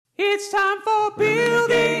It's time for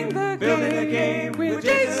building the game with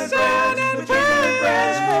Jason and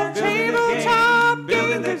friends from tabletop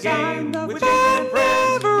game design. The fun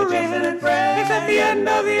never ends. At the end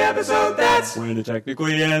of the episode, that's when it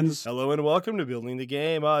technically ends. Hello and welcome to Building the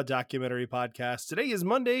Game, a documentary podcast. Today is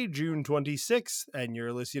Monday, June 26th, and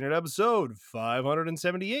you're listening to episode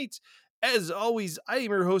 578. As always, I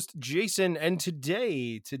am your host, Jason, and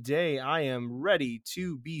today I am ready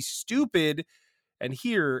to be stupid. And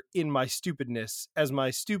here in my stupidness, as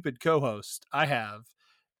my stupid co-host, I have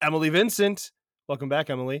Emily Vincent. Welcome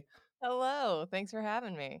back, Emily. Hello. Thanks for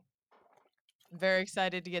having me. I'm very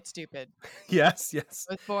excited to get stupid. Yes. I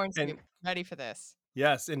was born stupid. Ready for this.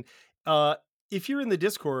 Yes. And if you're in the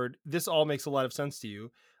Discord, this all makes a lot of sense to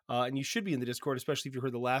you. And you should be in the Discord, especially if you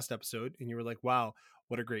heard the last episode and you were like, wow,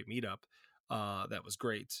 what a great meetup. That was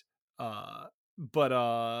great.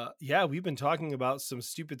 But we've been talking about some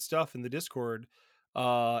stupid stuff in the Discord.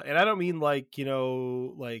 And I don't mean like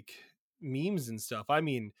memes and stuff. I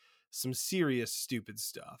mean some serious stupid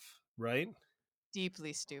stuff, right?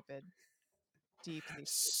 Deeply stupid.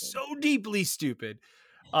 So deeply stupid.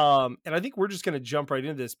 And I think we're just going to jump right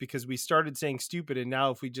into this because we started saying stupid. And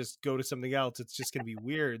now if we just go to something else, it's just going to be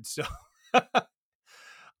weird. So,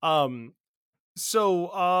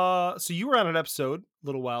 so you were on an episode a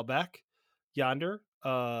little while back, Yonder,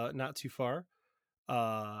 not too far.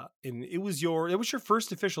 And it was your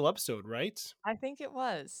first official episode, right? I think it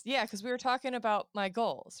was. Yeah, because we were talking about my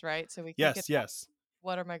goals, right? So we yes.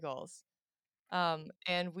 What are my goals? And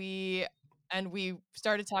we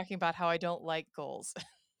started talking about how I don't like goals.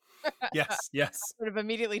 Yes. I sort of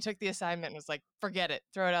immediately took the assignment and was like, forget it,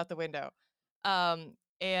 throw it out the window.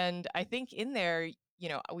 And I think in there,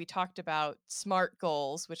 we talked about SMART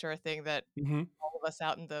goals, which are a thing that all of us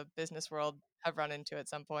out in the business world have run into at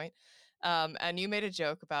some point. And you made a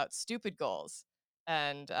joke about stupid goals.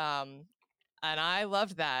 And I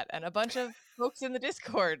loved that. And a bunch of folks in the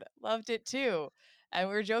Discord loved it too. And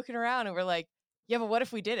we were joking around and we're like, yeah, but what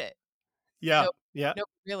if we did it? Yeah. No,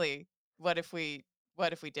 really, what if we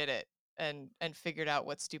did it and figured out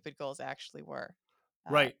what stupid goals actually were?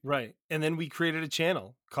 Right. And then we created a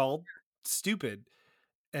channel called Stupid.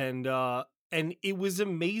 And it was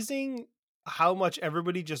amazing how much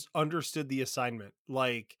everybody just understood the assignment.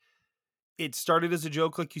 Like, it started as a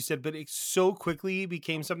joke, like you said, but it so quickly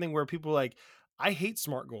became something where people were like, I hate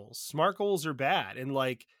SMART goals. SMART goals are bad. And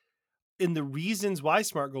like, in the reasons why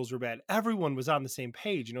SMART goals were bad, everyone was on the same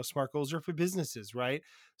page. SMART goals are for businesses, right?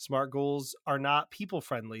 SMART goals are not people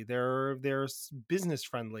friendly. They're business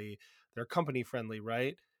friendly. They're company friendly,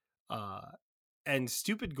 right? And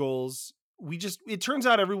stupid goals, it turns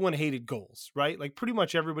out everyone hated goals, right? Like pretty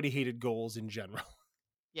much everybody hated goals in general.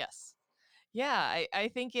 Yes. Yeah, I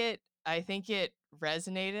think it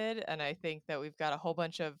resonated, and I think that we've got a whole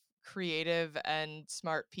bunch of creative and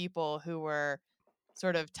smart people who were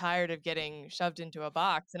sort of tired of getting shoved into a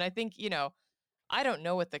box. And I think, I don't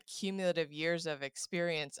know what the cumulative years of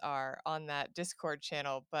experience are on that Discord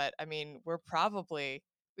channel, but I mean, we've probably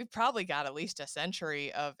got at least a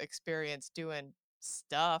century of experience doing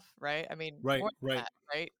stuff, right? I mean, Right. more than that,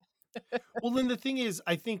 right? Well, then the thing is,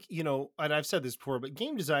 I think, and I've said this before, but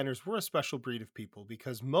game designers, we're a special breed of people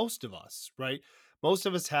because most of us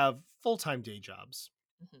have full-time day jobs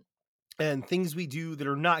and things we do that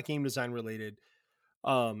are not game design related.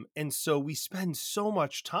 And so we spend so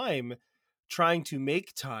much time trying to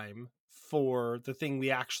make time for the thing we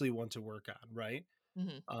actually want to work on. Right.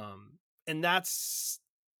 And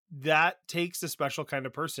that takes a special kind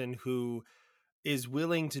of person who is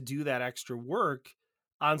willing to do that extra work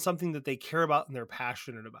on something that they care about and they're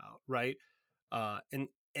passionate about. Right.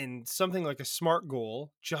 And something like a SMART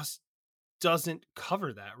goal just doesn't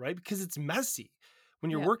cover that. Right. Because it's messy.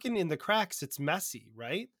 When you're working in the cracks, it's messy.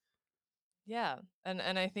 Right. Yeah.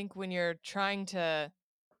 And I think when you're trying to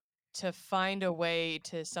find a way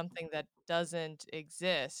to something that doesn't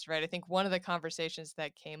exist, right? I think one of the conversations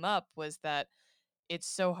that came up was that it's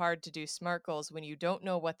so hard to do SMART goals when you don't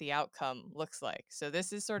know what the outcome looks like. So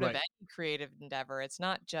this is sort of any creative endeavor. It's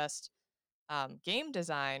not just game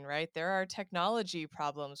design, right? There are technology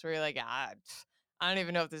problems where you're like, I don't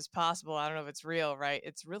even know if this is possible. I don't know if it's real, right?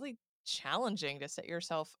 It's really challenging to set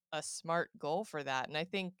yourself a SMART goal for that. And I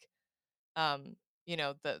think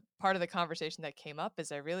the part of the conversation that came up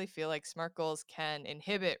is I really feel like SMART goals can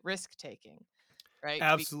inhibit risk taking, right?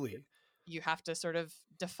 Absolutely. Because you have to sort of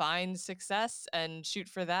define success and shoot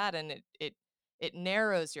for that, and it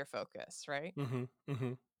narrows your focus, right?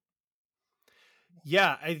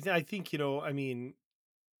 Yeah, I think, I mean,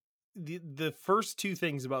 the first two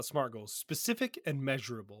things about SMART goals, specific and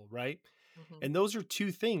measurable, right? And those are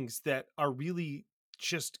two things that are really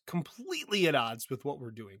just completely at odds with what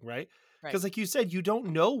we're doing, right? Right. Because like you said, you don't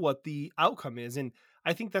know what the outcome is. And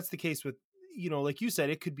I think that's the case with, like you said,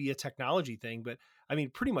 it could be a technology thing, but I mean,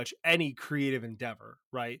 pretty much any creative endeavor,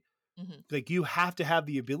 right? Mm-hmm. Like you have to have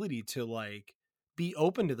the ability to like be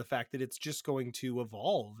open to the fact that it's just going to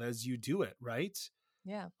evolve as you do it, right?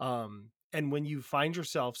 Yeah. And when you find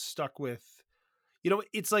yourself stuck with,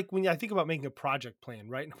 it's like when I think about making a project plan,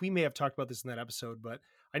 right? And we may have talked about this in that episode, but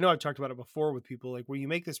I know I've talked about it before with people, like where you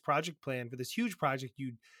make this project plan for this huge project,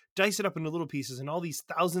 you dice it up into little pieces and all these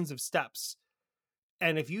thousands of steps.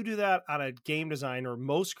 And if you do that on a game design or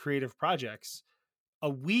most creative projects, a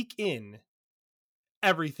week in,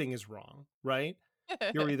 everything is wrong, right?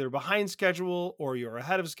 You're either behind schedule or you're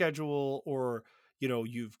ahead of schedule, or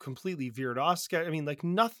you've completely veered off schedule. I mean, like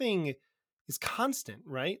nothing is constant,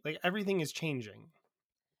 right? Like everything is changing.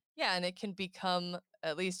 Yeah, and it can become,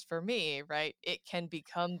 at least for me, right? It can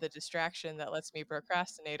become the distraction that lets me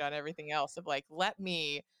procrastinate on everything else of like, let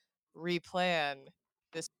me replan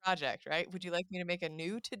this project, right? Would you like me to make a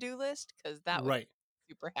new to-do list? Because that would Right.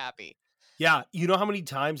 be super happy. Yeah, you know how many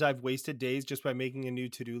times I've wasted days just by making a new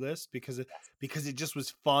to-do list because it just was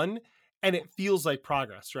fun and it feels like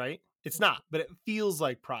progress, right? It's Mhm. not, but it feels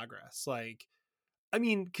like progress. Like, I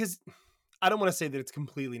mean, because I don't want to say that it's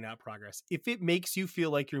completely not progress. If it makes you feel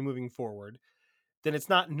like you're moving forward, then it's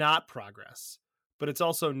not progress, but it's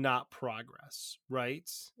also not progress, right?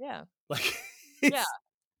 Yeah. Like Yeah.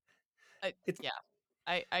 it's Yeah.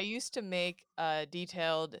 I used to make a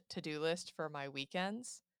detailed to-do list for my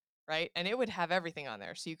weekends, right? And it would have everything on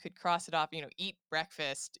there. So you could cross it off, eat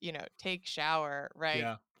breakfast, take shower, right?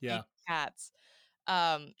 yeah, yeah. Feed cats.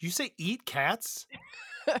 Um, You say eat cats?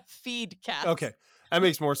 feed cats. Okay. That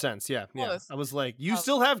makes more sense. Yeah, yeah. Close. I was like, you Um,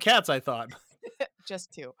 still have cats, I thought.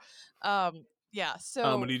 just two. Yeah, How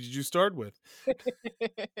so many did you start with?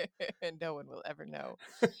 no one will ever know.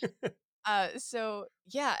 So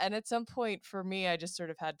yeah, and at some point for me, I just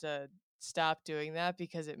sort of had to stop doing that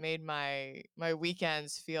because it made my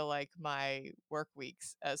weekends feel like my work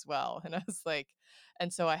weeks as well. And I was like,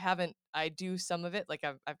 and so I do some of it. Like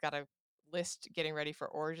I've got a list getting ready for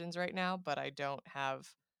Origins right now, but I don't have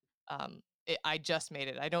I just made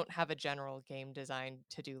it. I don't have a general game design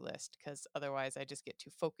to-do list because otherwise I just get too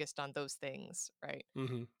focused on those things, right? Mm-hmm,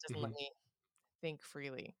 Doesn't mm-hmm. let me think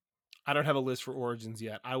freely. I don't have a list for Origins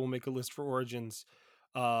yet. I will make a list for Origins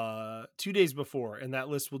 2 days before, and that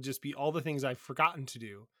list will just be all the things I've forgotten to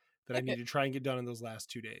do that I need to try and get done in those last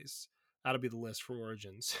 2 days. That'll be the list for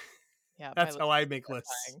Origins. Yeah, my That's how list I is make lists.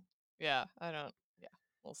 terrifying. Yeah, I don't. Yeah,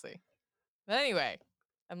 we'll see. But anyway,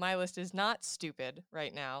 my list is not stupid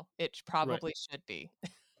right now. It Right. probably should be.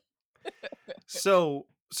 So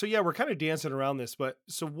yeah, we're kind of dancing around this, but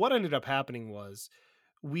so what ended up happening was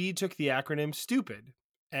we took the acronym STUPID,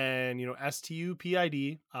 and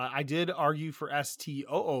STUPID. I did argue for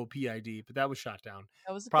STOOPID, but that was shot down,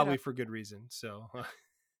 That was a good probably argument. for good reason. So,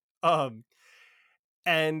 um,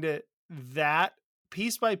 and that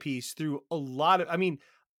piece by piece through a lot of, I mean,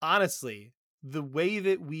 honestly, the way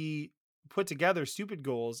that we put together stupid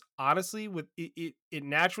goals, honestly, with it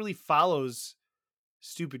naturally follows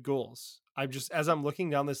stupid goals. I'm just, as I'm looking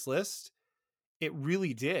down this list, it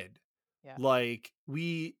really did. Yeah. Like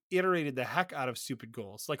we iterated the heck out of stupid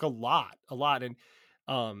goals, like a lot.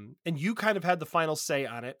 And you kind of had the final say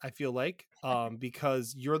on it, I feel like,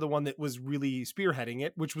 because you're the one that was really spearheading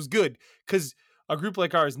it, which was good because a group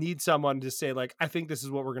like ours needs someone to say like, I think this is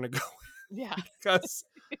what we're going to go Yeah. with,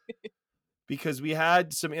 because we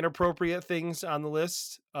had some inappropriate things on the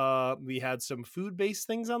list. We had some food-based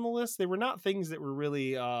things on the list. They were not things that were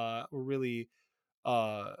really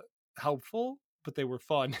helpful, but they were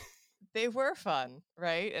fun. They were fun,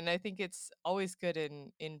 right? And I think it's always good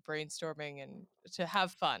in brainstorming and to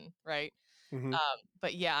have fun, right? Mm-hmm.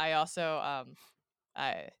 But yeah, I also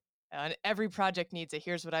I on every project needs a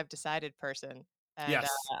here's what I've decided person. And Yes,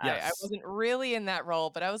 I yes, wasn't really in that role,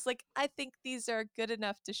 but I was like, I think these are good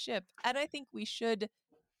enough to ship, and I think we should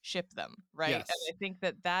ship them, right? And yes. I think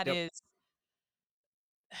that Yep. is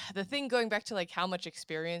the thing, going back to like how much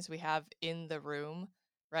experience we have in the room,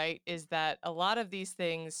 right? Is that a lot of these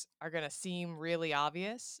things are going to seem really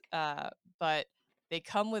obvious, but they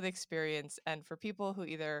come with experience. And for people who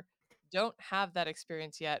either don't have that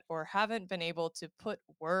experience yet or haven't been able to put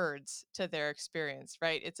words to their experience,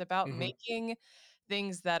 right? It's about Mm-hmm. making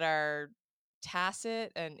things that are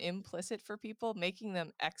tacit and implicit for people, making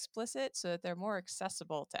them explicit so that they're more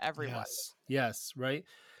accessible to everyone. Yes, yes, right.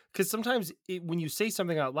 Because sometimes when you say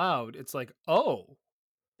something out loud, it's like, oh,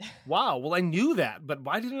 wow, well, I knew that, but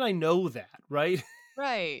why didn't I know that, right?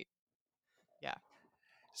 Right. Yeah.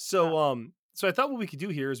 Uh, So, So I thought what we could do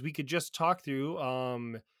here is we could just talk through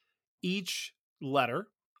each letter,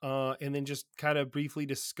 and then just kind of briefly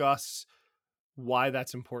discuss why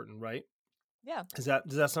that's important, right? Yeah. Does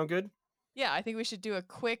that sound good? Yeah, I think we should do a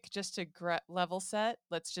quick just to level set.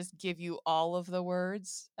 Let's just give you all of the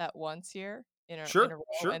words at once here in a Sure, row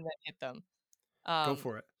sure. and then hit them. Go Um,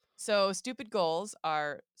 for it. so stupid goals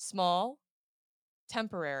are small,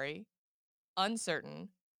 temporary, uncertain,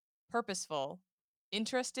 purposeful,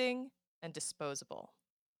 interesting, and disposable.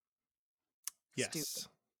 Stupid. Yes.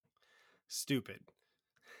 Stupid.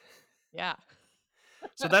 Yeah.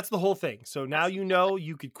 So that's the whole thing. So now That's you know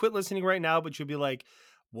you could quit listening right now, but you'll be like,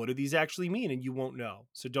 what do these actually mean? And you won't know.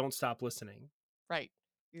 So don't stop listening. right.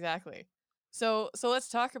 Exactly. So let's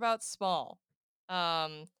talk about small.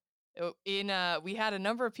 Um we had a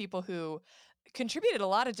number of people who contributed a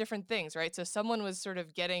lot of different things, right? So someone was sort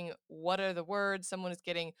of getting what are the words, someone was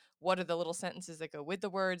getting what are the little sentences that go with the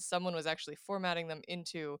words, someone was actually formatting them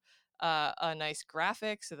into a nice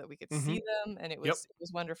graphic so that we could Mm-hmm. see them, and Yep. it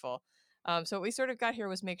was wonderful. So what we sort of got here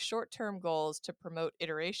was make short-term goals to promote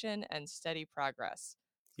iteration and steady progress.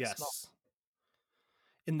 So small. Yes.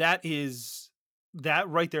 And that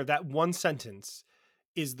right there, that one sentence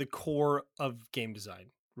is the core of game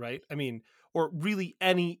design, right? I mean, or really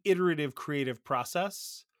any iterative creative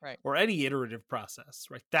process Right. or any iterative process,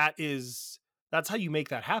 right? That's how you make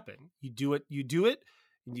that happen. You do it,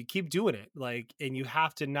 and you keep doing it. Like, and you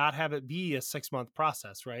have to not have it be a 6-month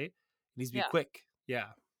process, right? It needs to be Yeah. quick.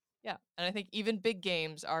 Yeah. Yeah, and I think even big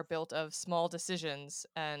games are built of small decisions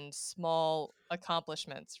and small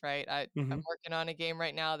accomplishments, right? I'm Hmm. working on a game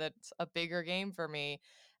right now that's a bigger game for me,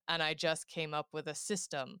 and I just came up with a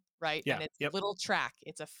system, right? Yeah. And it's a Yep. little track.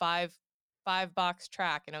 It's a five box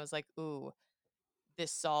track, and I was like, ooh,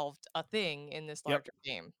 this solved a thing in this Yep. larger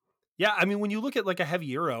game. Yeah, I mean, when you look at like a heavy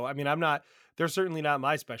euro, I mean, they're certainly not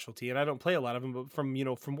my specialty, and I don't play a lot of them. But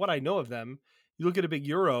from what I know of them, you look at a big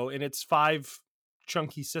euro, and it's 5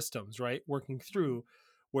 chunky systems, right, working Mhm. through.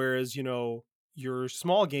 Whereas your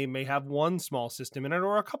small game may have one small system in it,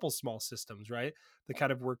 or a couple small systems, right, that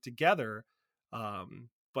kind of work together.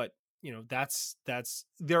 But that's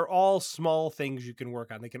they're all small things you can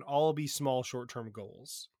work on. They can all be small short term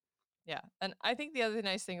goals. Yeah, and I think the other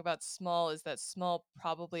nice thing about small is that small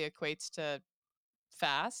probably equates to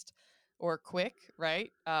fast or quick,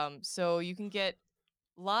 right? So you can get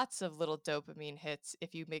lots of little dopamine hits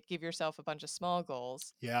if you give yourself a bunch of small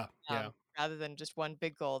goals, Yeah, yeah. rather than just one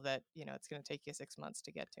big goal that it's going to take you 6 months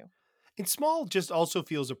to get to. And small just also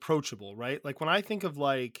feels approachable, right? Like when I think of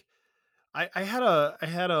like I had a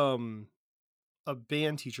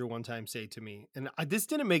band teacher one time say to me, and this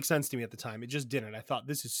didn't make sense to me at the time. It just didn't. I thought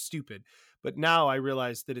this is stupid, but now I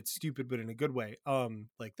realize that it's stupid, but in a good way.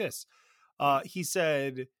 Like this. He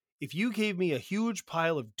said, if you gave me a huge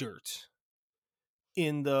pile of dirt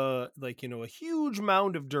in the a huge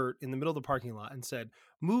mound of dirt in the middle of the parking lot and said,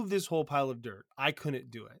 move this whole pile of dirt, I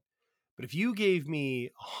couldn't do it. But if you gave me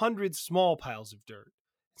 100 small piles of dirt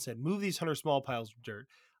and said, move these 100 small piles of dirt,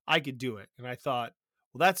 I could do it. And I thought,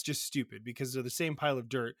 well, that's just stupid because they're the same pile of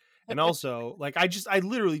dirt. And also, like, I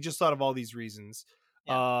literally just thought of all these reasons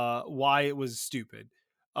Yeah. why it was stupid.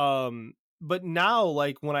 But now,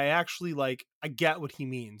 like, when I actually, like, I get what he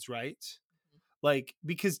means, right? Like,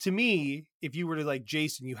 because to me, if you were to, like,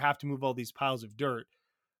 Jason, you have to move all these piles of dirt.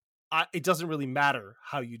 It doesn't really matter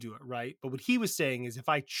how you do it, right? But what he was saying is if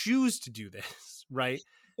I choose to do this, right,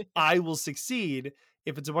 I will succeed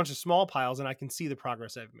if it's a bunch of small piles and I can see the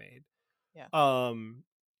progress I've made. Yeah. Um,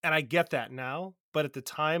 and I get that now, but at the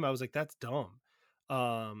time I was like, that's dumb.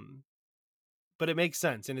 Um, but it makes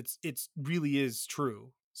sense and it's really is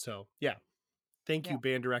true. So yeah. Thank Yeah. you,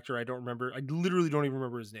 band director. I don't remember. I literally don't even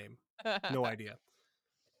remember his name. No idea.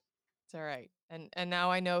 It's all right. And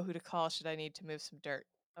now I know who to call should I need to move some dirt.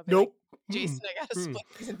 I'll be like, Nope. Mm-mm. Jason, I gotta Mm-mm. split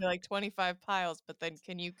these into like 25 piles, but then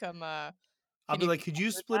I'll can be you like, come could help you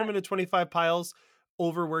me with split them that? into 25 piles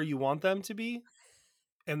over where you want them to be?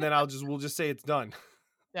 And then we'll just say it's done.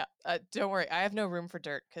 Yeah, don't worry. I have no room for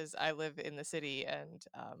dirt because I live in the city and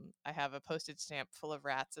I have a postage stamp full of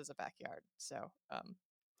rats as a backyard. So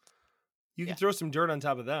You yeah, could throw some dirt on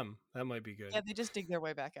top of them. That might be good. yeah, they just dig their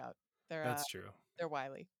way back out. They're uh, That's true. they're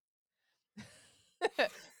wily.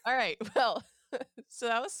 All right, well, so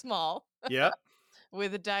that was small Yep.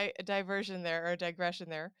 with a diversion there or a digression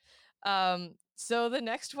there. So the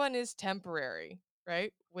next one is temporary,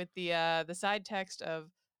 right? With the side text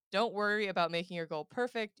of "Don't worry about making your goal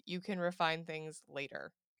perfect. You can refine things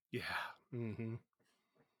later." Yeah. Hmm.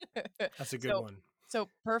 That's a good so one. so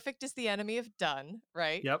perfect is the enemy of done,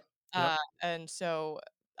 right? Yep. Yep. And so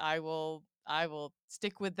I will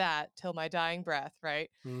stick with that till my dying breath, right?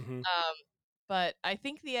 Hmm. But I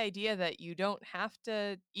think the idea that you don't have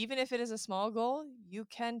to, even if it is a small goal, you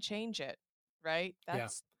can change it, right? Yeah.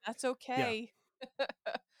 That's Yeah. okay.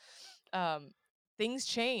 um, things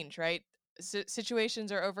change, right?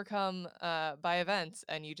 Situations are overcome by events,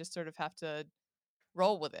 and you just sort of have to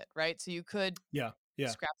roll with it, right? So you could Yeah. Yeah.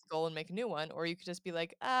 scrap the goal and make a new one, or you could just be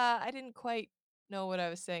like, I didn't quite know what I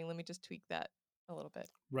was saying. Let me just tweak that a little bit.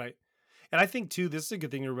 Right. And I think too, this is a good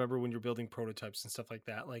thing to remember when you're building prototypes and stuff like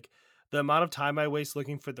that. Like the amount of time I waste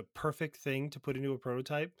looking for the perfect thing to put into a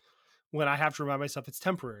prototype, when I have to remind myself it's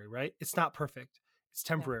temporary, right? It's not perfect. It's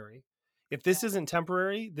Yeah. temporary. If Yeah. this isn't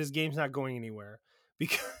temporary, this game's not going anywhere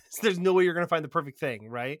because there's no way you're going to find the perfect thing,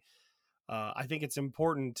 right? I think it's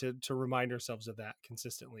important to remind ourselves of that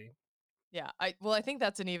consistently. Yeah, I think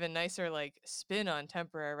that's an even nicer like spin on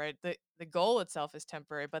temporary, right? The goal itself is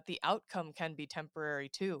temporary, but the outcome can be temporary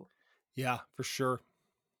too. Yeah, for sure.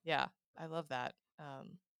 Yeah, I love that.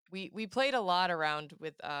 We played a lot around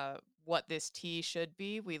with what this T should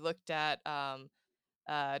be. We looked at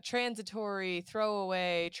transitory,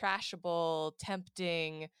 throwaway, trashable,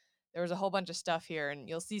 tempting. There was a whole bunch of stuff here, and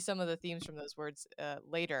you'll see some of the themes from those words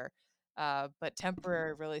later. But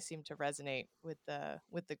temporary really seemed to resonate with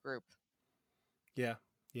the group. Yeah,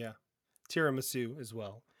 yeah. Tiramisu as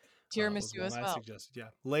well was Tiramisu one as I well. suggested. Yeah,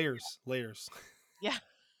 layers, layers. Yeah.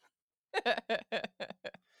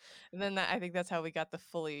 And then I think that's how we got the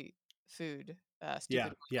fully food Yeah, stupid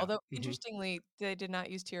one. yeah. Although Hmm. interestingly, they did not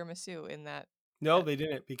use tiramisu in No, that they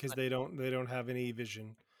didn't because one. they don't have any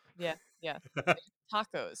vision. Yeah, yeah.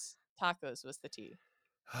 Tacos. Tacos was the T.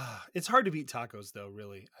 It's hard to beat tacos though,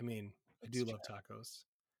 really. I mean, I It's do true. love tacos.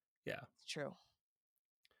 Yeah. It's true.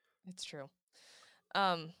 It's true.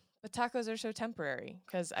 Um, but tacos are so temporary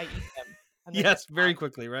because I eat them and then they're Yes, very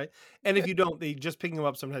quickly, right? And if gone. you don't, they just picking them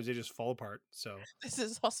up sometimes they just fall apart. So This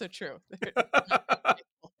is also true. They're not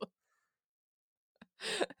recyclable.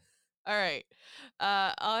 All right.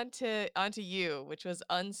 On to you, which was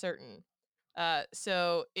uncertain.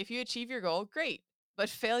 So if you achieve your goal, great. But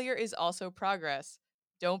failure is also progress.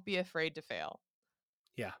 Don't be afraid to fail.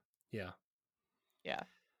 yeah, yeah. Yeah.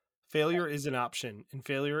 Failure is an option, and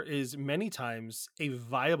failure is many times a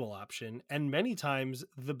viable option and many times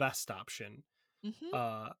the best option. Mm-hmm.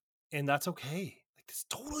 Uh and that's okay. Like it's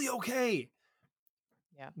totally okay.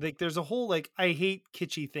 Yeah. Like there's a whole like I hate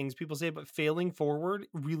kitschy things people say, but failing forward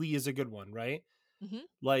really is a good one, right? Mm-hmm.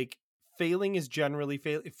 Like failing is generally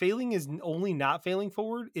failing is only not failing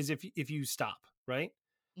forward is if you stop, right?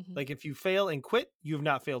 Mm-hmm. Like if you fail and quit, you have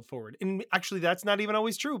not failed forward. And actually that's not even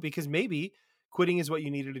always true because maybe quitting is what you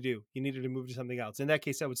needed to do. You needed to move to something else. In that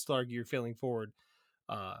case, I would still argue you're failing forward.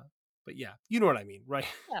 Uh but yeah, you know what I mean, right?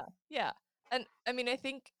 Yeah. Yeah. And I mean, I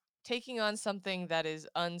think taking on something that is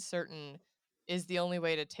uncertain is the only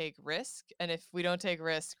way to take risk. And if we don't take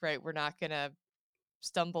risk, right, we're not gonna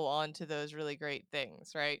stumble onto those really great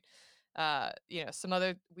things, right? Some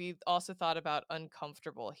other we also thought about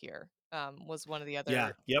uncomfortable here. Was one of the Yeah,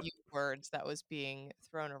 other yep. few words that was being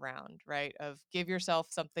thrown around, right? Of give yourself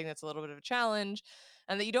something that's a little bit of a challenge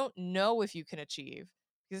and that you don't know if you can achieve.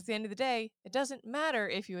 Because at the end of the day, it doesn't matter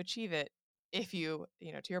if you achieve it, if you,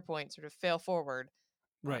 to your point, sort of fail forward.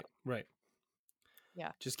 Um, Right, right.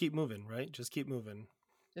 yeah, Just keep moving, right? Just keep moving.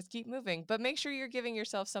 just keep moving. But make sure you're giving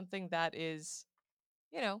yourself something that is,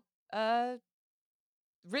 you know, uh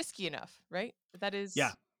risky enough, right?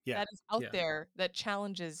 Yeah, yeah, That is out yeah. there that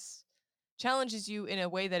challenges you in a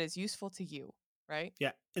way that is useful to you, right?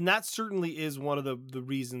 Yeah, and that certainly is one of the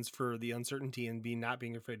reasons for the uncertainty and being not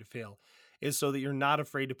being afraid to fail, is so that you're not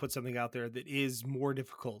afraid to put something out there that is more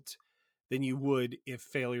difficult than you would if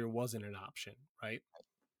failure wasn't an option, right?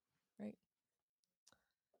 Right.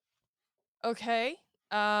 Okay.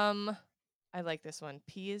 Um I like this one.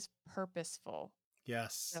 P is purposeful.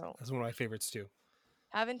 Yes, So, that's one of my favorites too.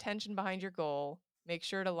 have intention behind your goal. Make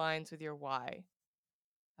sure it aligns with your why.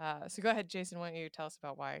 So go ahead, Jason. Why don't you tell us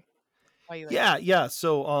about why you like that? Yeah, yeah.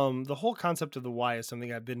 So the whole concept of the why is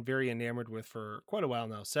something I've been very enamored with for quite a while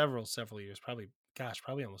now, several years, probably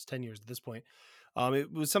probably almost 10 years at this point.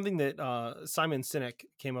 It was something that Simon Sinek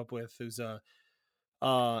came up with, who's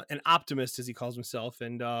an optimist as he calls himself,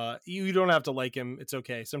 and you don't have to like him, it's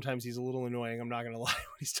okay. Sometimes he's a little annoying, I'm not gonna lie,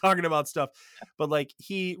 when he's talking about stuff, but like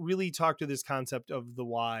he really talked to this concept of the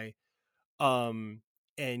why. um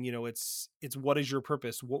and it's what is your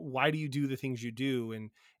purpose, why do you do the things you do,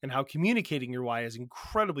 and how communicating your why is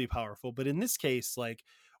incredibly powerful. But in this case, like,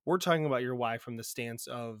 we're talking about your why from the stance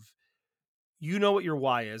of, you know what your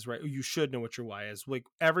why is, right? You should know what your why is. Like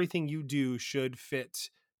everything you do should fit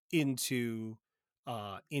into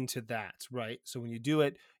into that, right? So when you do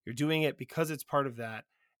it, you're doing it because it's part of that.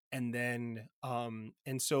 And then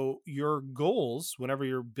and so your goals, whenever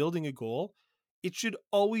you're building a goal, it should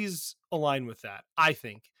always align with that, I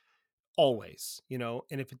think. Always, and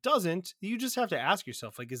if it doesn't, you just have to ask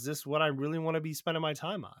yourself, like, is this what I really want to be spending my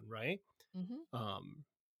time on, right? Mm-hmm. um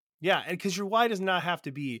yeah, and because your why does not have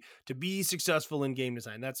to be successful in game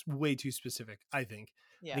design. That's way too specific, I think.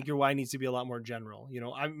 I Yeah. think your why needs to be a lot more general.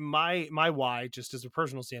 My why, just as a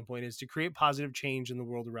personal standpoint, is to create positive change in the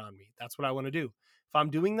world around me. That's what I want to do. If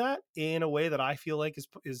I'm doing that in a way that I feel like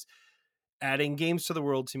is adding games to the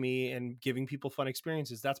world to me and giving people fun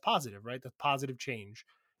experiences, that's positive, right? That's positive change.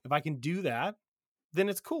 If I can do that, then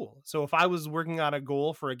it's cool. So if I was working on a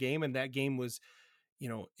goal for a game and that game was,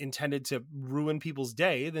 intended to ruin people's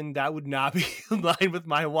day, then that would not be in line with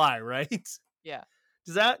my why, right? Yeah.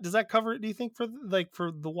 Does that cover it, do you think, for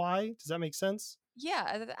the why? Does that make sense?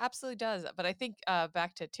 Yeah, it absolutely does. But I think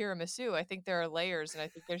back to tiramisu, I think there are layers, and I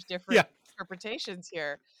think there's Yeah. different interpretations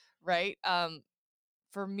here, right?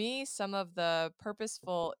 For me, some of the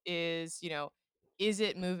purposeful is, is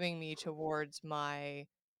it moving me towards my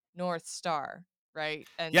North Star, right?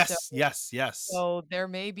 And so, Yes, yes, yes. so there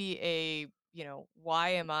may be a, why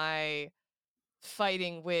am I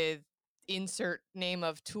fighting with insert name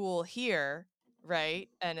of tool here, right?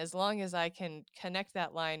 And as long as I can connect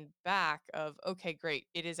that line back of, okay, great,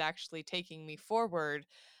 it is actually taking me forward.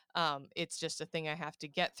 It's just a thing I have to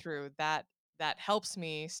get through. That helps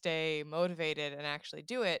me stay motivated and actually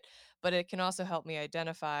do it. But it can also help me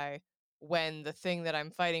identify when the thing that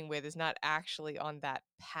I'm fighting with is not actually on that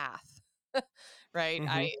path. Right?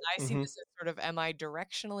 I Mm-hmm. I see Mm-hmm. this as sort of, am I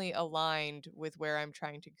directionally aligned with where I'm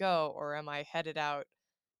trying to go, or am I headed out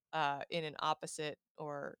in an opposite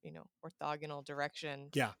or orthogonal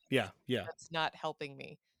direction Yeah, yeah, yeah. that's not helping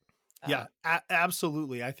me? Uh, Yeah,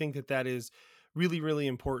 absolutely. I think that is really, really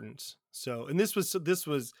important. So, and this was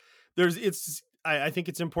there's it's I think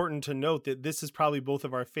it's important to note that this is probably both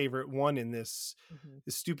of our favorite one in mhm. this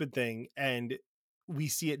stupid thing, and we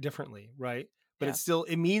see it differently, right? But Yeah,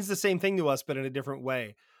 it means the same thing to us, but in a different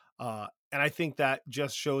way. And I think that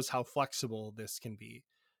just shows how flexible this can be.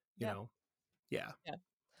 You yeah, know, yeah, yeah.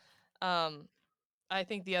 Um, I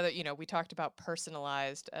think the other, we talked about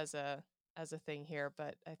personalized as a thing here,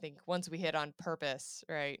 but I think once we hit on purpose,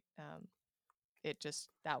 right? It just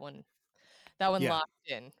that one yeah, locked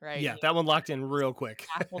in, right? yeah. That one locked in real quick.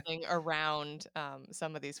 Scaffolding around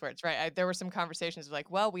some of these words, right? There were some conversations like,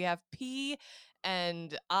 well, we have P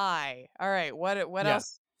and I. All right, what Yeah,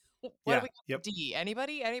 else? What do yeah, we got for yep. D?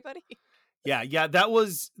 Anybody? Anybody? Yeah, yeah, that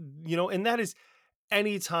was, and that is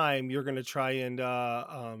anytime you're going to try and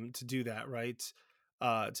to do that, right?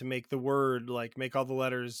 To make the word, like, make all the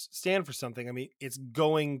letters stand for something. I mean, there's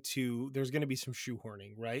going to be some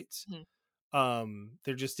shoehorning, right? Mhm.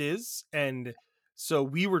 There just is. And so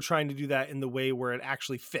we were trying to do that in the way where it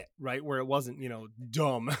actually fit, right? Where it wasn't,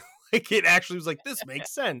 dumb. Like, it actually was like, this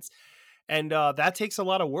makes sense. And that takes a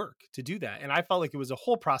lot of work to do that. And I felt like it was a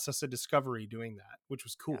whole process of discovery doing that, which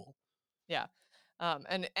was Yeah, cool. yeah.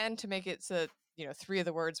 And to make it so that, three of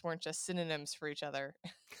the words weren't just synonyms for each other.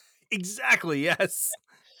 Exactly. Yes.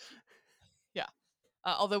 Yeah.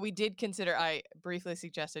 Although we did consider, I briefly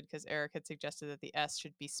suggested, because Eric had suggested that the S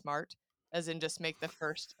should be smart, as in just make the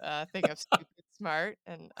first thing of stupid smart,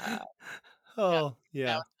 and yeah, Oh, that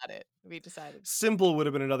yeah. was not it. We decided Simple would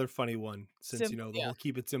have been another funny one, since, simple. the whole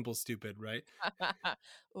keep it simple, stupid, right?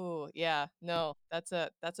 Ooh, yeah. No, that's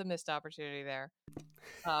a missed opportunity there.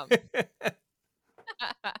 Um,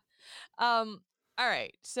 um, all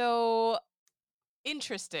right. So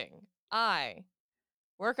interesting. I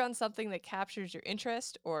work on something that captures your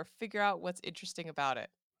interest or figure out what's interesting about it.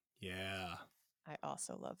 Yeah. I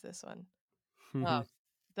also love this one. Um, Mhm.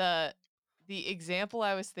 the the example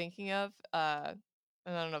I was thinking of, and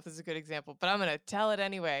I don't know if this is a good example, but I'm gonna tell it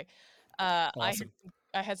anyway. Awesome.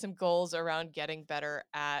 I had some goals around getting better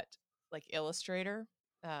at like Illustrator,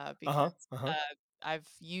 because Uh-huh. Uh-huh. I've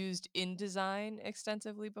used InDesign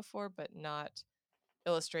extensively before, but not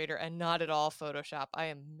Illustrator, and not at all Photoshop. I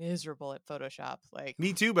am miserable at Photoshop. Like,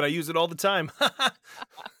 Me too, but I use it all the time.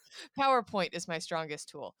 PowerPoint is my strongest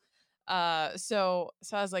tool. So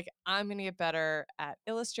I was like, I'm gonna get better at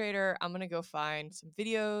Illustrator. I'm gonna go find some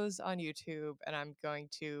videos on YouTube, and I'm going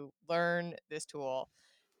to learn this tool.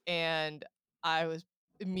 And I was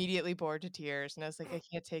immediately bored to tears, and I was like, I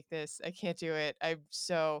can't take this. I can't do it.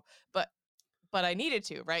 But I needed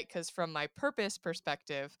to, right? Because from my purpose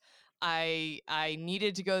perspective, I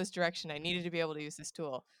needed to go this direction. I needed to be able to use this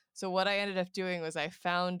tool. So what I ended up doing was I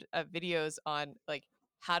found videos on like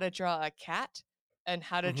how to draw a cat and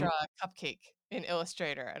how to Hmm. draw a cupcake in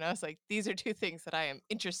Illustrator, and I was like, these are two things that I am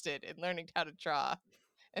interested in learning how to draw.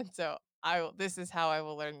 And so this is how I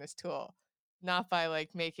will learn this tool. Not by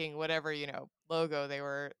like making whatever, logo they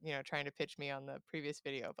were, trying to pitch me on the previous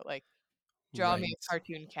video, but like draw me Right. a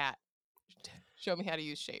cartoon cat. Show me how to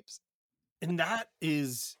use shapes. And that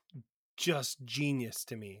is just genius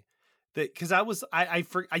to me. That because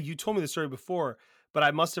you told me the story before, but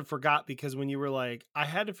I must have forgot because when you were like, I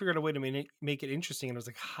had to figure out a way to make it interesting, and I was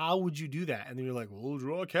like, how would you do that? And then you're like, well,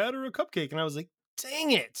 draw a cat or a cupcake, and I was like,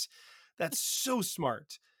 dang it, that's so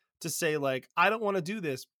smart to say like, I don't want to do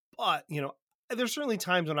this, but there's certainly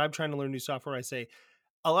times when I'm trying to learn new software, I say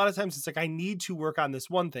a lot of times it's like I need to work on this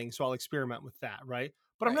one thing, so I'll experiment with that, right?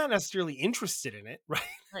 But I'm Right. not necessarily interested in it, right?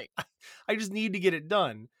 Right. I just need to get it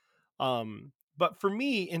done. But for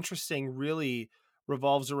me, interesting really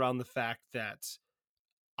revolves around the fact that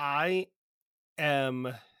I am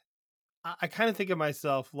I kind of think of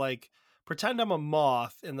myself like pretend I'm a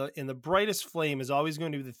moth and the brightest flame is always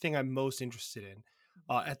going to be the thing I'm most interested in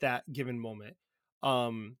at that given moment.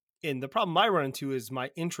 And the problem I run into is my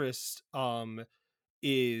interest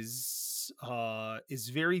is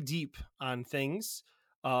very deep on things,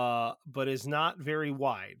 but is not very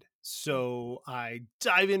wide. So I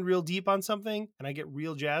dive in real deep on something and I get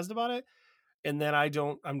real jazzed about it, and then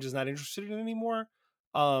I'm just not interested in it anymore.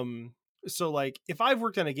 So like if I've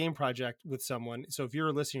worked on a game project with someone, so if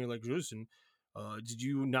you're listening, you're like, listen, did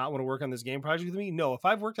you not want to work on this game project with me? No, if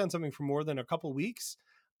I've worked on something for more than a couple weeks,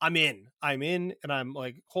 I'm in, and I'm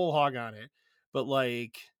like whole hog on it. But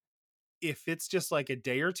like if it's just like a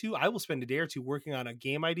day or two, I will spend a day or two working on a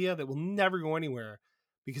game idea that will never go anywhere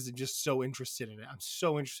because I'm just so interested in it. I'm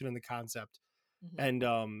so interested in the concept.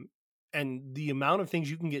 Mm-hmm. And the amount of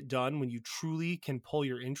things you can get done when you truly can pull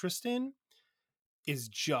your interest in is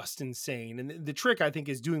just insane. And the trick I think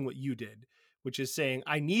is doing what you did, which is saying,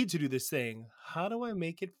 I need to do this thing. How do I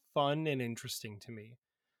make it fun and interesting to me?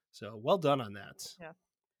 So well done on that. Yeah.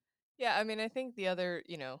 Yeah, I mean, I think the other,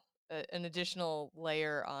 an additional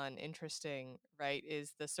layer on interesting, right,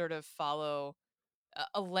 is the sort of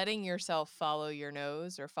letting yourself follow your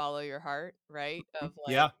nose or follow your heart, right? Of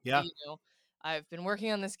like, Yeah, yeah. I've been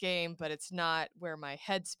working on this game, but it's not where my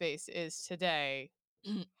headspace is today.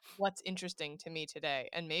 What's interesting to me today?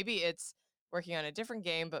 And maybe it's working on a different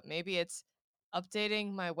game, but maybe it's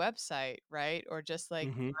updating my website, right? Or just like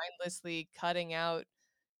Mm-hmm. mindlessly cutting out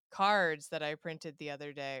cards that I printed the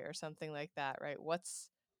other day or something like that, right? What's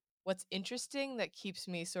interesting that keeps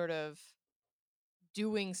me sort of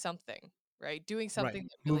doing something, right? Doing Right. something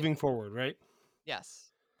that really Moving forward, right?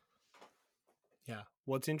 yes. Yeah.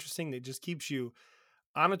 What's interesting that just keeps you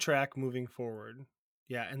on a track moving forward.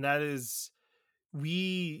 Yeah. And that is,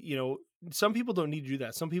 some people don't need to do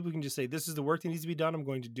that. Some people can just say, this is the work that needs to be done. I'm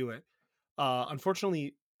going to do it.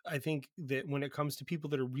 Unfortunately, I think that when it comes to people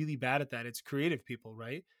that are really bad at that, it's creative people,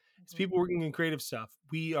 right? It's Mhm. people working in creative stuff.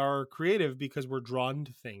 We are creative because we're drawn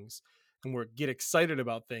to things and we get excited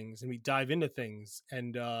about things and we dive into things.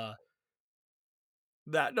 And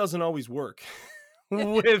that doesn't always work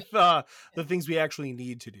with the things we actually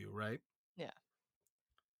need to do, right? Yeah.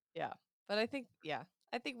 Yeah. But I think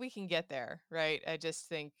we can get there, right? I just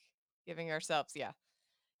think giving ourselves,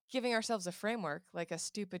 giving ourselves a framework like a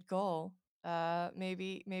stupid goal,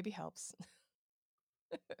 maybe helps.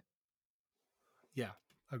 Yeah.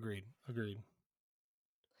 Agreed. Agreed.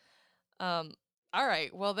 Um, all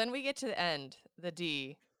right. Well, then we get to the end, the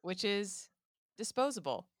D, which is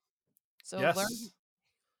disposable. So Yes.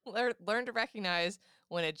 learn to recognize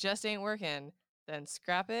when it just ain't working, then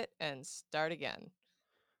scrap it and start again.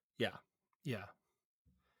 Yeah. Yeah.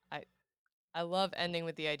 I I love ending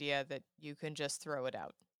with the idea that you can just throw it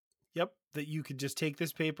out. Yep, that you could just take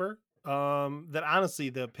this paper. That honestly,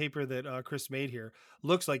 the paper that Chris made here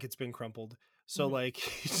looks like it's been crumpled. So Mhm.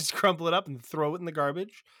 like, you just crumple it up and throw it in the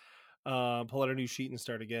garbage. Pull out a new sheet and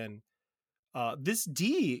start again. This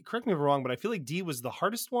D, correct me if I'm wrong, but I feel like D was the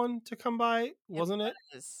hardest one to come by, It wasn't it?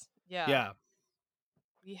 was. Yeah. Yeah.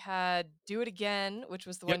 We had Do It Again, which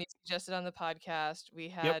was the one Yep. you suggested on the podcast. We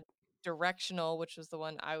Yep. had Directional, which was the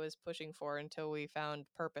one I was pushing for until we found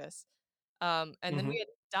Purpose. And then Hmm. we had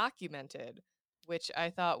Documented, which I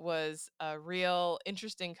thought was a real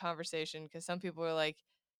interesting conversation because some people were like,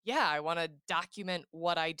 yeah, I want to document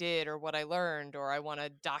what I did or what I learned, or I want to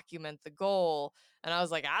document the goal. And I was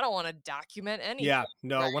like, I don't want to document anything, Yeah.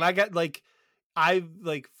 No, right? when I got like, I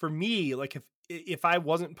like for me, like if I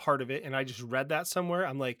wasn't part of it and I just read that somewhere,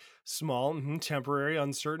 I'm like small, temporary,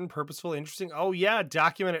 uncertain, purposeful, interesting. Oh yeah,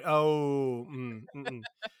 document it. Oh,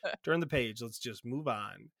 turn the page. Let's just move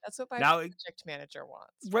on. That's what my Now, project manager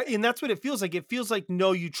wants, right, right? and that's what it feels like. It feels like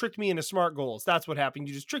no, you tricked me into smart goals. That's what happened.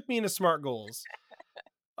 You just tricked me into smart goals.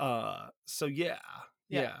 So yeah,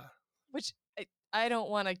 Yeah. yeah, Which I don't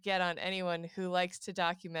want to get on anyone who likes to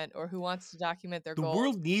document or who wants to document their The goals.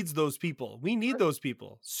 world needs those people. We need those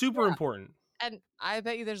people. Super important. And I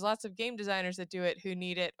bet you there's lots of game designers that do it who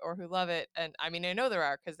need it or who love it. And I mean, I know there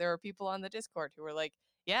are, because there are people on the Discord who are like,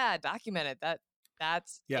 yeah, document it.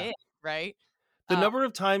 That's it, right? The number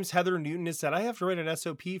of times Heather Newton has said, I have to write an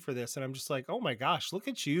SOP for this. And I'm just like, oh my gosh, look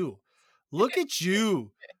at you. Look at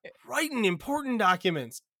you writing important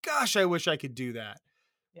documents. Gosh, I wish I could do that.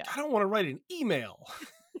 Yeah. I don't want to write an email.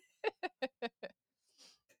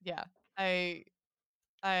 Yeah. I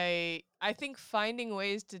think finding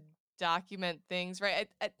ways to document things, right?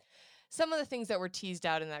 Some of the things that were teased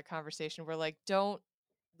out in that conversation were like, don't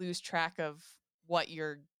lose track of what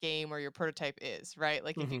your game or your prototype is, right?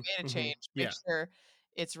 Like if you made a change, make sure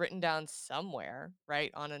it's written down somewhere,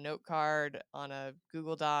 right? On a note card, on a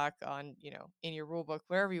Google Doc, on, in your rule book,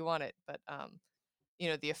 wherever you want it. But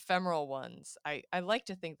the ephemeral ones, I like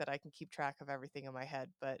to think that I can keep track of everything in my head,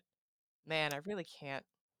 but man, I really can't.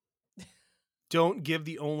 Don't give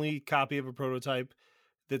the only copy of a prototype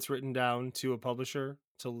that's written down to a publisher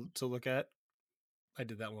to look at. I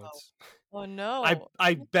did that once. Oh no.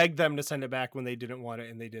 I begged them to send it back when they didn't want it,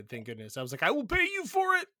 and they did, thank goodness. I was like, I will pay you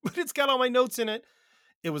for it, but it's got all my notes in it.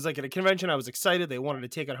 It was like at a convention. I was excited. They wanted to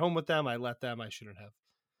take it home with them. I let them. I shouldn't have.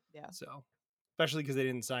 Yeah. So, especially because they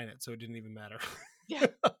didn't sign it, so it didn't even matter. Yeah.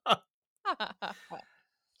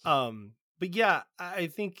 But yeah, I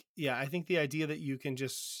think the idea that you can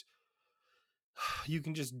just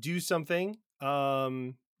do something,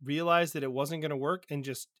 realize that it wasn't going to work, and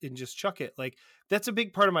just chuck it. Like, that's a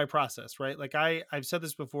big part of my process, right? Like I've said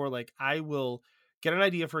this before, like I will get an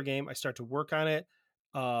idea for a game, I start to work on it,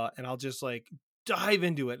 and I'll just like dive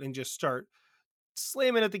into it and just start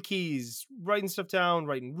slamming at the keys, writing stuff down,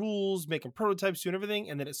 writing rules, making prototypes, doing everything.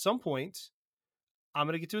 And then at some point I'm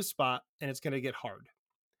going to get to a spot and it's going to get hard.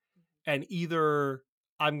 And either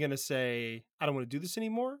I'm going to say, I don't want to do this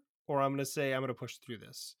anymore, or I'm going to say, I'm going to push through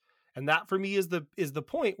this. And that for me is the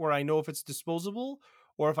point where I know if it's disposable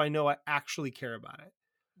or if I know I actually care about it.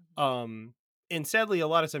 And sadly, a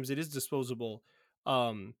lot of times it is disposable.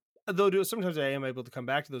 Though sometimes I am able to come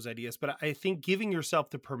back to those ideas, but I think giving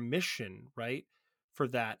yourself the permission, right, for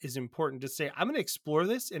that is important. To say, I'm going to explore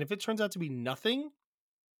this. And if it turns out to be nothing,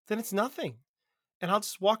 then it's nothing. And I'll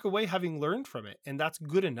just walk away having learned from it. And that's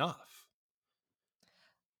good enough.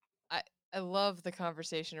 I love the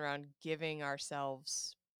conversation around giving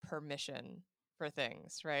ourselves permission for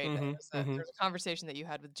things, right? There was a conversation that you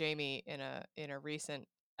had with Jamie in a recent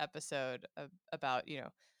episode about,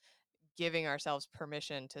 giving ourselves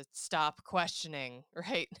permission to stop questioning,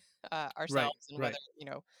 right? Ourselves and whether,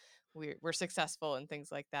 we're successful and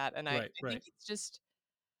things like that. And I think it's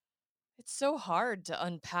so hard to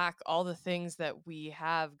unpack all the things that we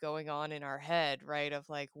have going on in our head, right? Of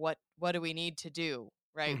like, what do we need to do,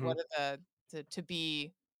 right? What are to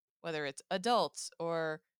be, whether it's adults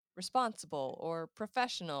or responsible or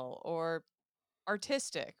professional or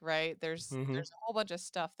artistic, right? There's a whole bunch of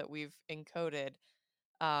stuff that we've encoded.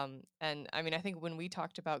 And I mean, I think when we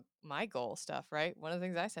talked about my goal stuff, right? One of the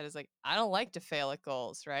things I said is like, I don't like to fail at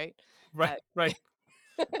goals, right? Right.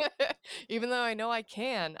 Even though I know I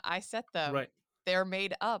can, I set them. Right. They're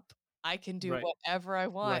made up. I can do whatever I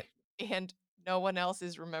want. And no one else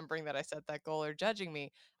is remembering that I set that goal or judging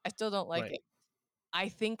me. I still don't like it. I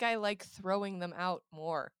think I like throwing them out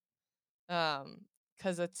more.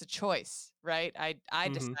 Because it's a choice, right? I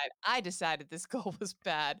decided this goal was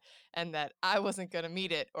bad and that I wasn't gonna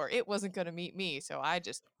meet it or it wasn't gonna meet me. So I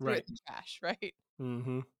just threw it in the trash, right?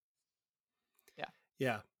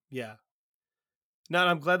 Yeah. Now,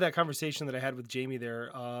 I'm glad that conversation that I had with Jamie there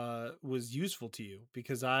was useful to you,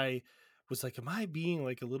 because I was like, am I being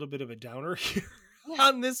like a little bit of a downer here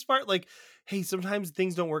on this part? Like, hey, sometimes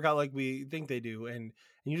things don't work out like we think they do. And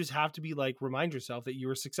you just have to be like, remind yourself that you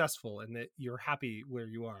were successful and that you're happy where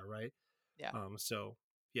you are. Right. Yeah. So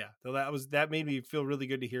yeah, so that made me feel really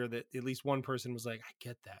good to hear that at least one person was like, I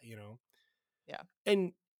get that, Yeah.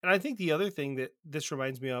 And I think the other thing that this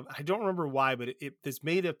reminds me of, I don't remember why, but this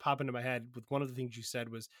made it pop into my head with one of the things you said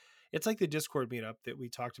was, it's like the Discord meetup that we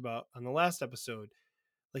talked about on the last episode.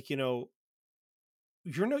 Like, you don't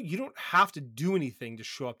have to do anything to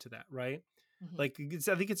show up to that, right? Like,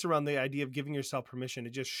 I think it's around the idea of giving yourself permission to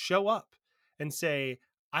just show up and say,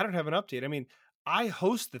 I don't have an update. I mean, I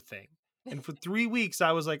host the thing. And for 3 weeks,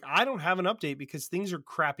 I was like, I don't have an update because things are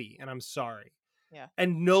crappy and I'm sorry. Yeah.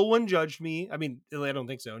 And no one judged me. I mean, I don't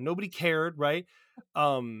think so. Nobody cared, right?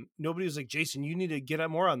 Nobody was like, Jason, you need to get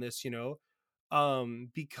more on this,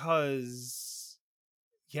 because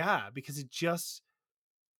it just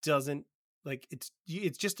doesn't, like, it's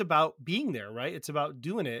just about being there, right? It's about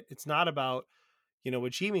doing it. It's not about,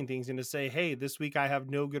 achieving things, and to say, hey, this week I have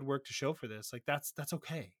no good work to show for this. Like that's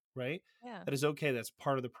okay, right? Yeah. That is okay. That's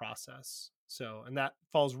part of the process. So, and that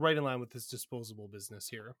falls right in line with this disposable business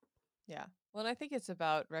here. Yeah. Well, and I think it's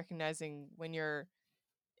about recognizing when you're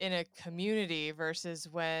in a community versus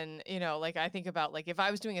when, like I think about like if I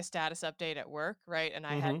was doing a status update at work, right? And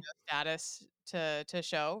I had Mm-hmm. no status to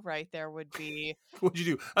show, right? There would be What'd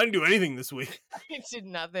you do? I didn't do anything this week. I did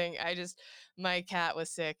nothing. My cat was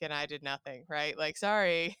sick and I did nothing, right? Like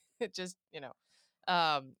sorry. It just,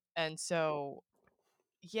 and so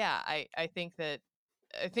yeah, I think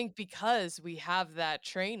because we have that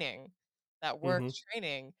training, that work Mm-hmm.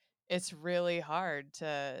 training, it's really hard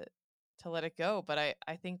to let it go. But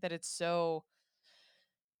I think that it's so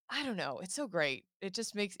I don't know, it's so great. It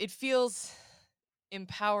just makes it feels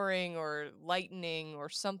empowering or lightening or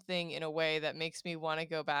something in a way that makes me want to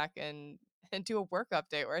go back and do a work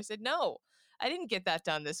update where I said, "No, I didn't get that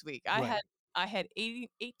done this week. Right. I had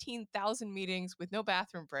 18,000 meetings with no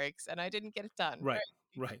bathroom breaks and I didn't get it done." Right.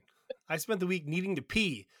 Right? Right. I spent the week needing to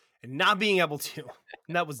pee and not being able to.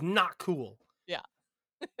 And that was not cool. Yeah.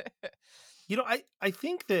 I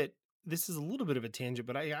think that this is a little bit of a tangent,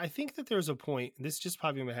 but I think that there's a point, this just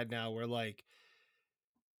popping in my head now, where like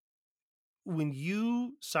when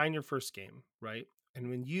you sign your first game, right? And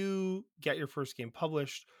when you get your first game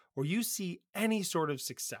published or you see any sort of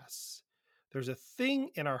success, there's a thing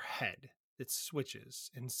in our head that switches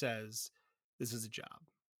and says, this is a job.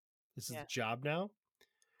 This is Yeah. a job now.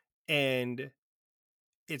 And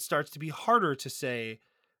it starts to be harder to say,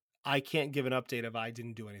 I can't give an update if I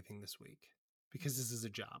didn't do anything this week because this is a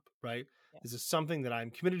job, right? Yeah. This is something that I'm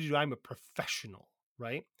committed to do. I'm a professional,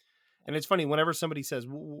 right? Yeah. And it's funny whenever somebody says,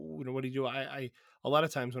 what do you do? I a lot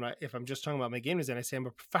of times if I'm just talking about my game design, I say I'm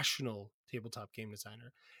a professional tabletop game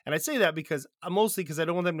designer. And I say that because mostly because I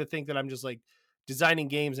don't want them to think that I'm just like designing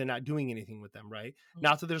games and not doing anything with them, right? Mhm.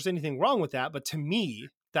 Not that there's anything wrong with that, but to me,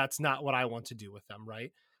 that's not what I want to do with them,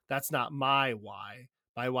 right? That's not my why.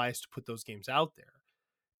 My why is to put those games out there.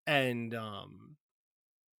 And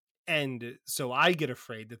so I get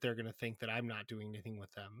afraid that they're going to think that I'm not doing anything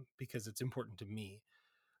with them because it's important to me.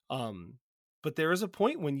 But there is a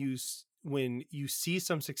point when you see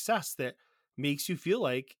some success that makes you feel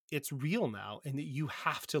like it's real now and that you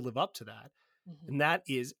have to live up to that. Mhm. And that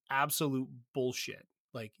is absolute bullshit.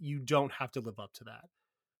 Like you don't have to live up to that.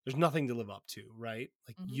 There's nothing to live up to, right?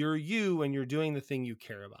 Like Mhm. you're you and you're doing the thing you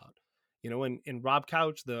care about. And Rob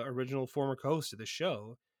Couch, the original former co-host of the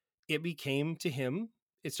show, it became to him,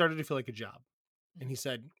 it started to feel like a job. And he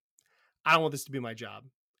said, I don't want this to be my job.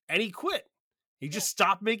 And he quit. He just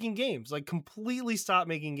stopped making games, like completely stopped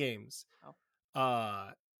making games.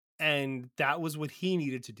 Oh. And that was what he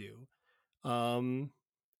needed to do.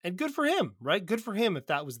 And good for him, right? Good for him if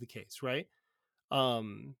that was the case, right?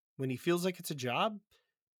 When he feels like it's a job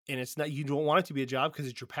and it's not, you don't want it to be a job because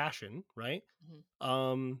it's your passion, right?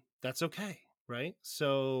 Mhm. That's okay, right?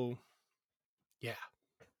 So yeah.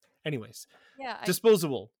 Anyways, Yeah,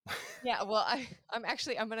 disposable. yeah, well, I'm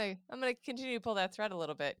gonna continue to pull that thread a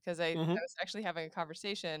little bit because I Mm-hmm. was actually having a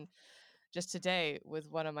conversation just today with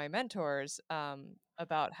one of my mentors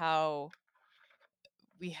about how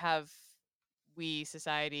we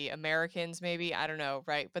society Americans maybe I don't know,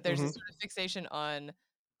 right? But there's a Mm-hmm. sort of fixation on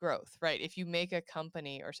growth, right? If you make a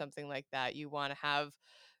company or something like that, you want to have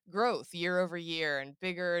growth year over year and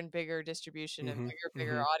bigger distribution and Mm-hmm.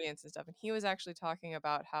 bigger Mm-hmm. audience and stuff. And he was actually talking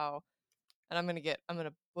about how and I'm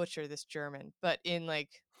gonna butcher this German, but in like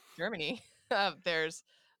Germany, there's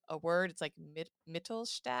a word. It's like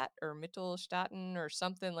Mittelstadt or Mittelstaaten or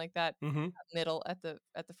something like that. Mm-hmm. Middle at the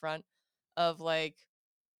front of like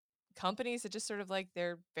companies that just sort of like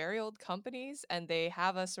they're very old companies and they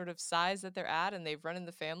have a sort of size that they're at and they've run in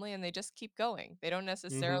the family and they just keep going. They don't Mm-hmm.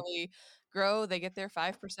 necessarily grow. They get their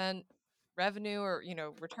 5% revenue or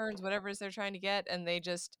returns, whatever it is they're trying to get, and they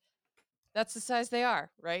just that's the size they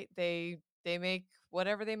are, right? They make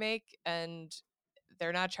whatever they make and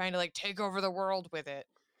they're not trying to like take over the world with it.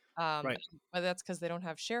 Right. Whether that's because they don't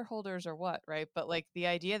have shareholders or what, right? But like the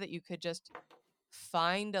idea that you could just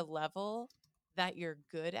find a level that you're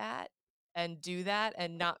good at and do that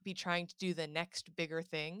and not be trying to do the next bigger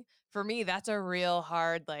thing. For me, that's a real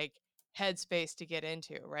hard like headspace to get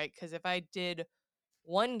into, right? Because if I did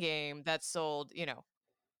one game that sold,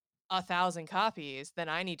 1,000 copies, then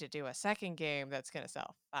I need to do a second game that's going to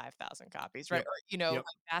sell 5,000 copies, right? Yep. Or, Yep. like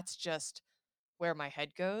that's just where my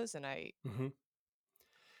head goes. And I Mm-hmm.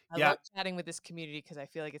 love Yeah, chatting with this community because I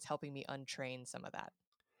feel like it's helping me untrain some of that.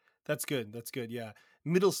 that's good. That's good. Yeah.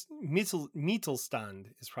 Mittelstand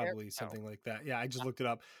is There probably we go. something like that. Yeah, I just looked it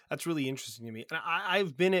up. That's really interesting to me. And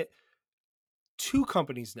I've been at two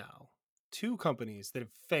companies now two companies that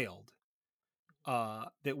have failed,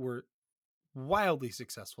 that were wildly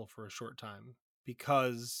successful for a short time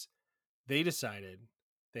because they decided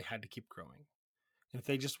they had to keep growing. And if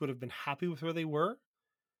they just would have been happy with where they were,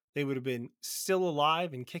 they would have been still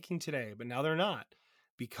alive and kicking today. But now they're not,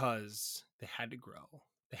 because they had to grow.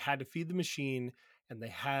 They had to feed the machine, and they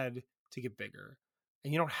had to get bigger.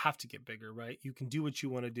 And you don't have to get bigger, right? You can do what you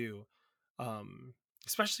want to do,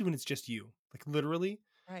 especially when it's just you, like literally.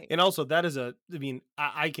 Right. And also, that is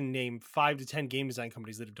I can name 5 to 10 game design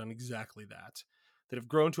companies that have done exactly that, that have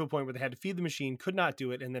grown to a point where they had to feed the machine, could not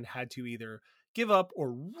do it, and then had to either give up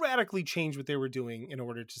or radically change what they were doing in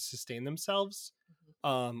order to sustain themselves,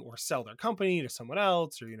 or sell their company to someone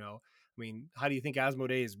else, or, how do you think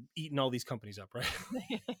Asmodee is eating all these companies up, right?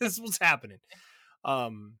 This is what's happening.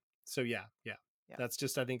 So yeah. That's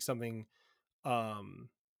just, I think, something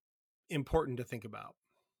important to think about.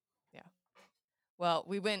 Yeah. Well,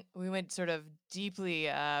 we went sort of deeply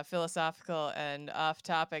philosophical and off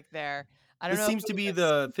topic there. I don't This know if seems it to was be a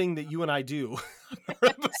the thing that you and I do on our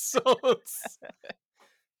episodes.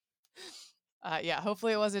 yeah,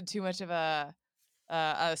 hopefully it wasn't too much of a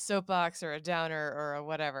soapbox or a downer or a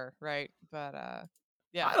whatever, right? But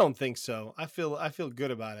yeah, I don't think so. I feel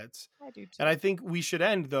good about it. I do And too. I think we should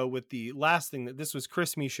end, though, with the last thing, that this was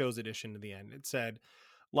Chris Me Show's edition to the end. It said,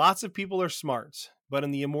 "Lots of people are smart, but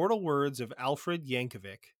in the immortal words of Alfred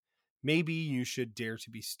Yankovic, maybe you should dare to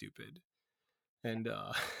be stupid." And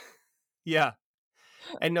yeah.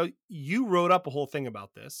 And now you wrote up a whole thing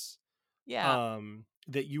about this, Yeah,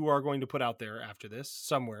 that you are going to put out there after this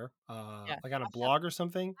somewhere, yeah. like on a I have blog or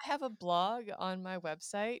something. I have a blog on my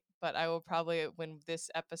website, but I will probably, when this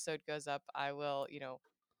episode goes up, I will,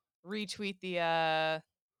 retweet the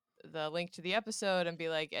link to the episode and be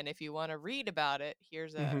like, and if you want to read about it,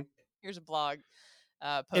 Mm-hmm. here's a blog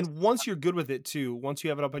post. And once you're good with it too, once you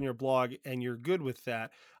have it up on your blog and you're good with that,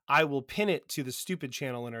 I will pin it to the stupid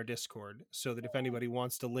channel in our Discord, so that if anybody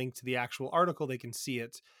wants to link to the actual article, they can see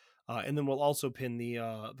it. And then we'll also pin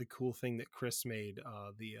the cool thing that Chris made.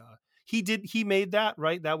 He made that,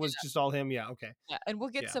 right? That was just all him. Yeah. Okay. Yeah, and we'll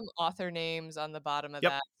get Yeah. some author names on the bottom of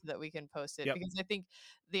Yep. that so that we can post it, Yep. because I think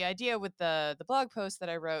the idea with the blog post that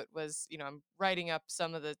I wrote was, I'm writing up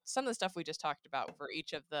some of the stuff we just talked about for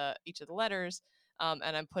each of the letters, and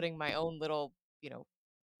I'm putting my own little,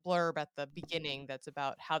 blurb at the beginning that's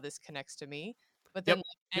about how this connects to me. But then, Yep.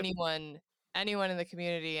 like, Yep. anyone in the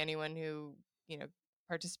community, anyone who,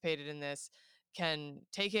 participated in this, can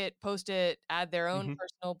take it, post it, add their own Mm-hmm.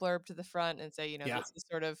 personal blurb to the front and say, Yeah.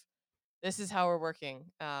 this is how we're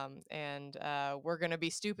working. And we're going to be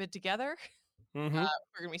stupid together. Mm-hmm.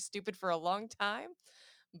 We're going to be stupid for a long time,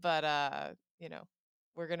 but,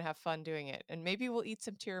 we're going to have fun doing it. And maybe we'll eat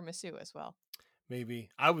some tiramisu as well. Maybe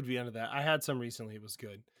I would be into that. I had some recently. It was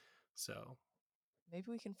good. So,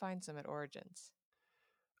 Maybe we can find some at Origins.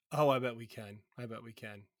 oh, I bet we can. I bet we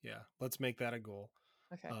can. Yeah. Let's make that a goal.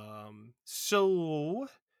 Okay. So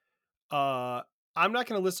I'm not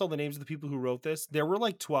going to list all the names of the people who wrote this. There were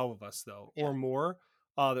like 12 of us, though, Yeah. or more,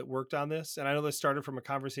 that worked on this. And I know this started from a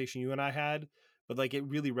conversation you and I had, but like it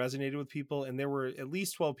really resonated with people. And there were at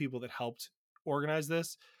least 12 people that helped organize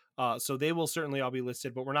this. So they will certainly all be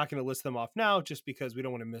listed, but we're not going to list them off now, just because we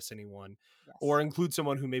don't want to miss anyone, Yes. or include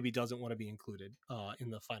someone who maybe doesn't want to be included in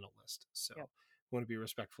the final list. So Yep. we want to be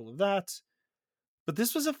respectful of that. But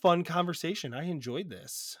this was a fun conversation. I enjoyed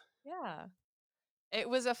this. Yeah. It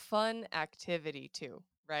was a fun activity too,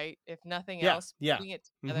 right? If nothing Yeah. else, Yeah. putting it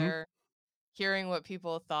Mm-hmm. together, hearing what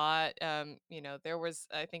people thought. There was,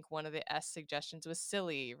 I think, one of the S suggestions was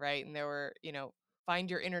silly, right? And there were,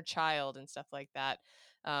 find your inner child and stuff like that.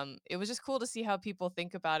 It was just cool to see how people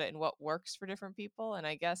think about it and what works for different people. And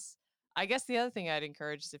I guess the other thing I'd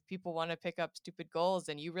encourage is, if people want to pick up stupid goals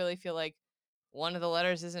and you really feel like one of the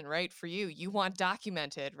letters isn't right for you, you want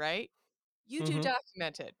documented, right? You do Mm-hmm.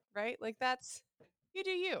 documented, right? Like, you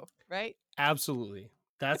do you, right? Absolutely.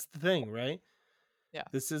 That's the thing, right? Yeah.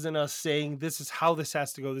 This isn't us saying this is how this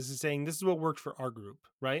has to go. This is saying this is what worked for our group,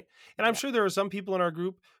 right? And I'm Yeah. sure there are some people in our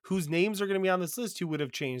group whose names are going to be on this list who would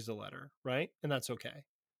have changed the letter, right? And that's okay.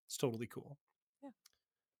 It's totally cool. Yeah.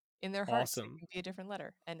 In their hearts, it Awesome. can be a different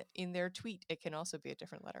letter. And in their tweet, it can also be a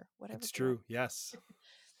different letter. Whatever It's they want. true. Yes.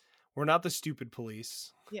 We're not the stupid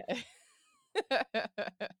police. Yeah.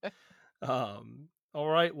 All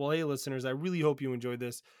right. Well, hey, listeners, I really hope you enjoyed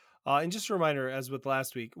this. And just a reminder, as with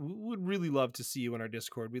last week, we would really love to see you in our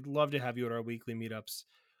Discord. We'd love to have you at our weekly meetups.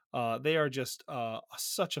 They are just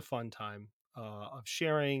such a fun time of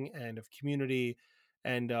sharing and of community,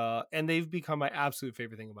 and they've become my absolute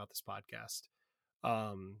favorite thing about this podcast.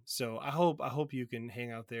 So I hope you can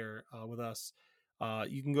hang out there with us.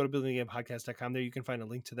 You can go to buildingthegamepodcast.com. There you can find a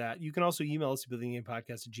link to that. You can also email us at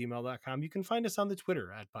buildingthegamepodcast@gmail.com. You can find us on the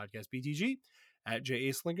Twitter at podcastbtg, at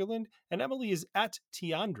J.A. Slingerland, and Emily is at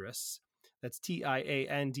Tiandris. That's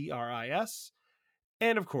Tiandris.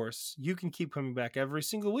 And of course, you can keep coming back every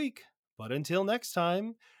single week. But until next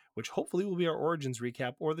time, which hopefully will be our Origins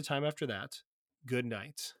recap or the time after that, good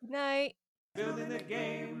night. Good night. Building the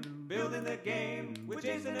game with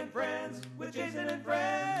Jason and friends, with Jason and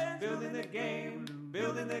friends. Building the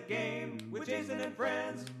game with Jason and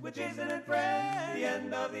friends, with Jason and friends. The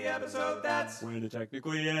end of the episode, that's when it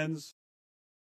technically ends.